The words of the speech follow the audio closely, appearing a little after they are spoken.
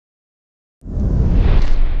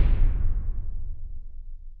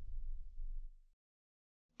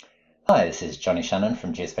Hi, this is Johnny Shannon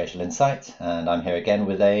from Geospatial Insight, and I'm here again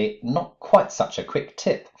with a not quite such a quick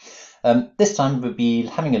tip. This time we'll be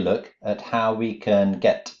having a look at how we can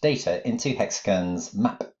get data into Hexagon's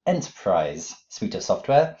M.App Enterprise suite of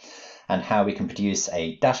software, and how we can produce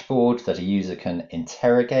a dashboard that a user can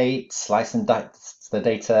interrogate, slice and dice the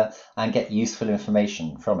data, and get useful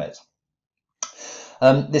information from it.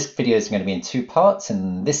 This video is going to be in two parts.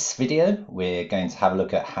 In this video, we're going to have a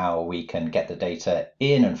look at how we can get the data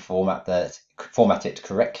in and format it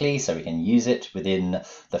correctly so we can use it within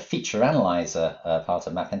the feature analyzer part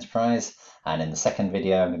of M.App Enterprise. And in the second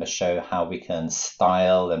video, I'm going to show how we can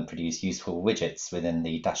style and produce useful widgets within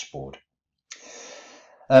the dashboard.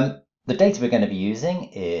 The data we're going to be using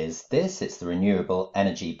is this. It's the Renewable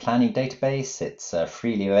Energy Planning Database. It's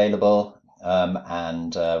freely available.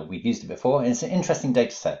 We've used it before. It's an interesting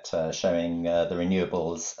data set showing the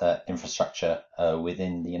renewables infrastructure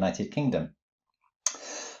within the United Kingdom.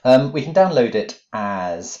 We can download it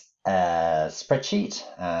as a spreadsheet,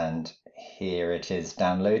 and here it is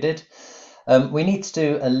downloaded. We need to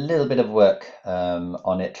do a little bit of work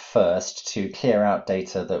on it first to clear out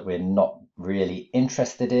data that we're not really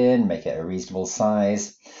interested in, make it a reasonable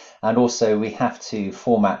size. And also we have to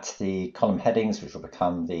format the column headings, which will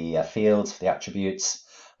become the fields for the attributes.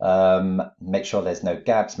 Make sure there's no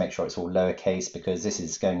gaps, make sure it's all lowercase, because this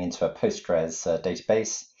is going into a Postgres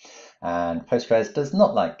database. And Postgres does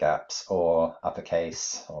not like gaps or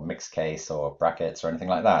uppercase or mixed case or brackets or anything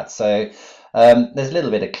like that. So there's a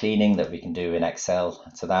little bit of cleaning that we can do in Excel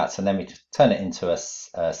to that, and then we can turn it into a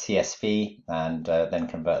CSV and then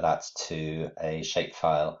convert that to a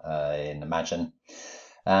shapefile in Imagine.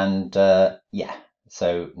 And yeah,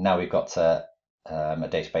 so now we've got a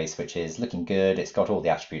database which is looking good. It's got all the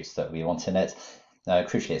attributes that we want in it.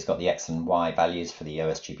 Crucially, it's got the X and Y values for the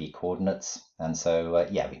OSGB coordinates. And so,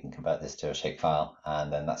 yeah, we can convert this to a shapefile,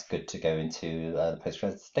 and then that's good to go into the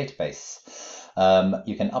Postgres database.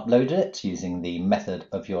 You can upload it using the method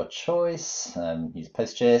of your choice, use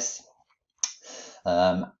PostGIS.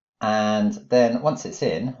 And then once it's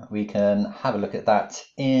in, we can have a look at that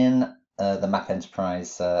in the M.App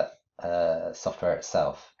Enterprise software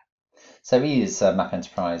itself. So we use M.App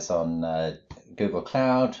Enterprise on Google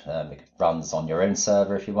Cloud. It runs on your own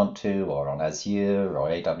server if you want to, or on Azure or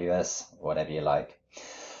AWS, whatever you like.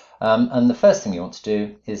 And the first thing we want to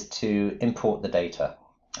do is to import the data.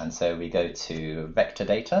 And so we go to Vector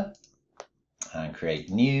Data and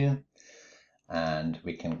create New, and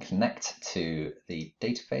we can connect to the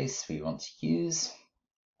database we want to use.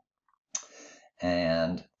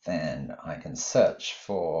 And then I can search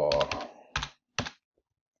for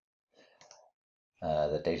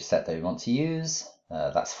the data set that we want to use.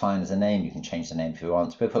 That's fine as a name. You can change the name if you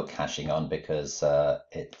want. We'll put caching on because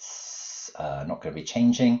it's not going to be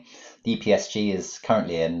changing. The EPSG is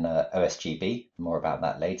currently in OSGB. More about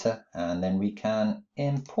that later. And then we can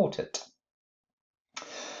import it.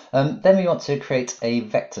 Then we want to create a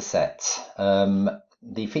vector set.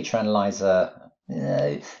 The feature analyzer,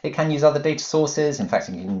 it can use other data sources. In fact,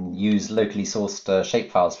 you can use locally sourced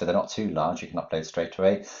shapefiles if they're not too large. You can upload straight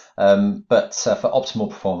away. But for optimal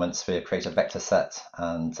performance, we'll create a vector set,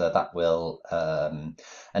 and that will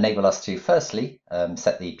enable us to firstly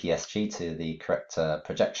set the PSG to the correct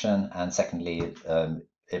projection, and secondly,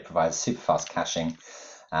 it provides super fast caching,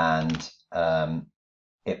 and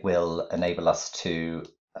it will enable us to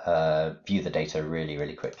view the data really,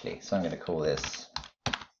 really quickly. So I'm going to call this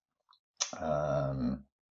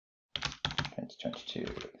 2022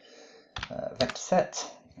 vector set,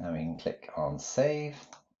 and we can click on save.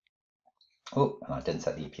 Oh, and I didn't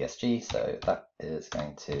set the EPSG, so that is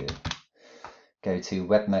going to go to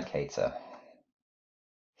Web Mercator.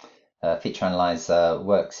 Feature Analyzer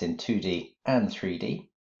works in 2D and 3D,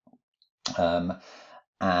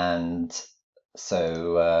 and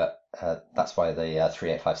so that's why the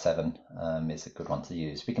 3857 is a good one to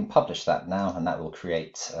use. We can publish that now, and that will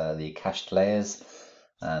create the cached layers,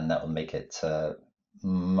 and that will make it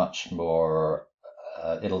much more,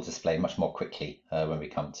 it'll display much more quickly when we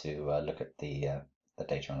come to look at the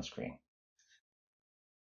data on the screen.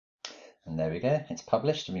 And there we go, it's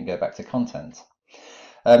published, and we can go back to content.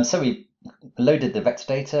 So we loaded the vector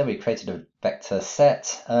data, we created a vector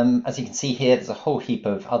set. As you can see here, there's a whole heap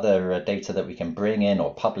of other data that we can bring in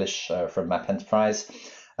or publish from M.App Enterprise.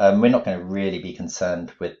 We're not going to really be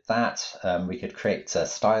concerned with that. We could create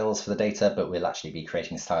styles for the data, but we'll actually be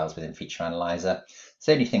creating styles within Feature Analyzer.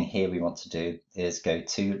 So the only thing here we want to do is go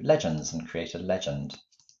to Legends and create a legend.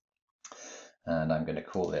 And I'm going to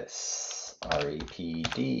call this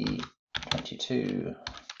REPD 22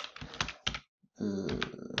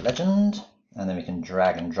 legend. and then we can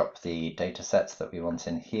drag and drop the data sets that we want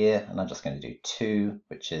in here. And I'm just going to do 2,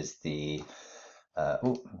 which is the,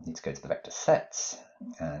 need to go to the vector sets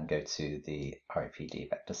and go to the RIPD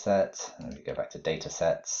vector set, and we go back to data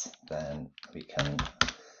sets. Then we can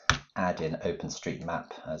add in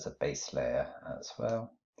OpenStreetMap as a base layer as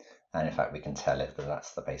well. And in fact, we can tell it that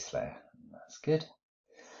that's the base layer. That's good.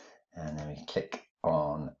 And then we click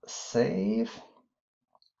on save.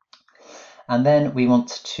 And then we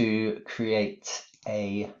want to create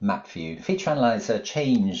a map view. Feature Analyzer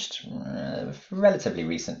changed relatively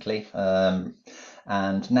recently,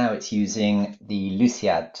 and now it's using the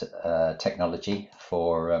Luciad technology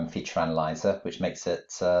for Feature Analyzer, which makes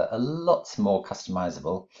it a lot more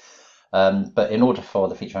customizable. But in order for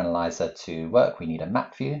the Feature Analyzer to work, we need a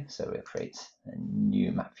map view. So we'll create a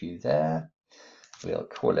new map view there. We'll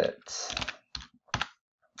call it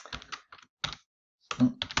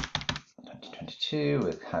 2022.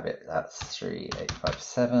 We'll have it, that's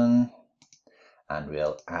 3857. And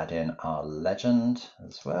we'll add in our legend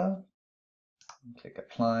as well. Click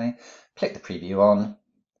apply, click the preview on,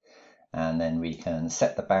 and then we can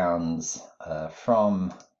set the bounds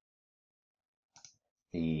from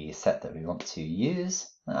the set that we want to use.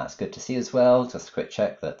 That's good to see as well. Just a quick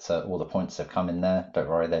check that all the points have come in there. Don't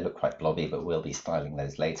worry, they look quite blobby, but we'll be styling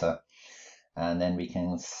those later. And then we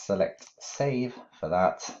can select save for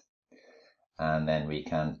that. And then we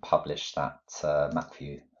can publish that map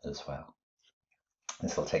view as well.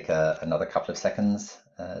 This will take another couple of seconds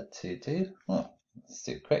to do. Let's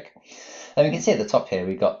do it quick. And we can see at the top here,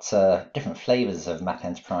 we've got different flavors of Map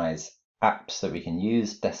Enterprise apps that we can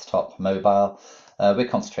use, desktop, mobile. We're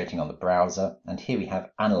concentrating on the browser, and here we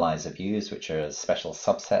have analyzer views, which are a special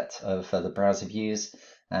subset of the browser views,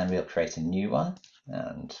 and we'll create a new one.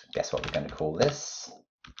 And guess what we're going to call this?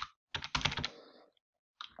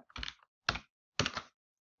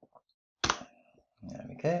 There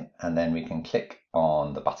we go. And then we can click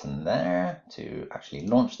on the button there to actually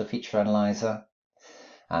launch the Feature Analyzer.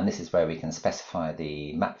 And this is where we can specify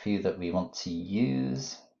the map view that we want to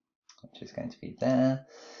use, which is going to be there.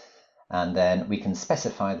 And then we can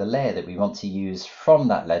specify the layer that we want to use from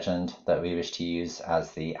that legend that we wish to use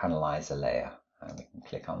as the analyzer layer. And we can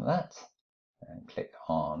click on that and click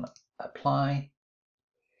on apply.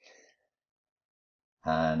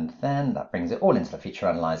 And then that brings it all into the Feature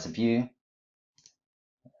Analyzer view.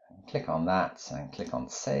 Click on that and click on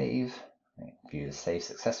save. View is saved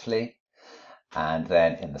successfully. And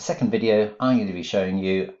then in the second video, I'm going to be showing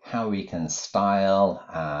you how we can style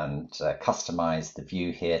and customize the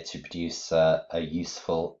view here to produce a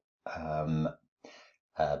useful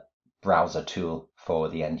browser tool for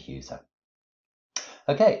the end user.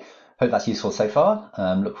 Okay, hope that's useful so far.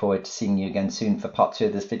 Look forward to seeing you again soon for part 2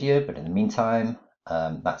 of this video, but in the meantime,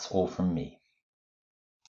 that's all from me.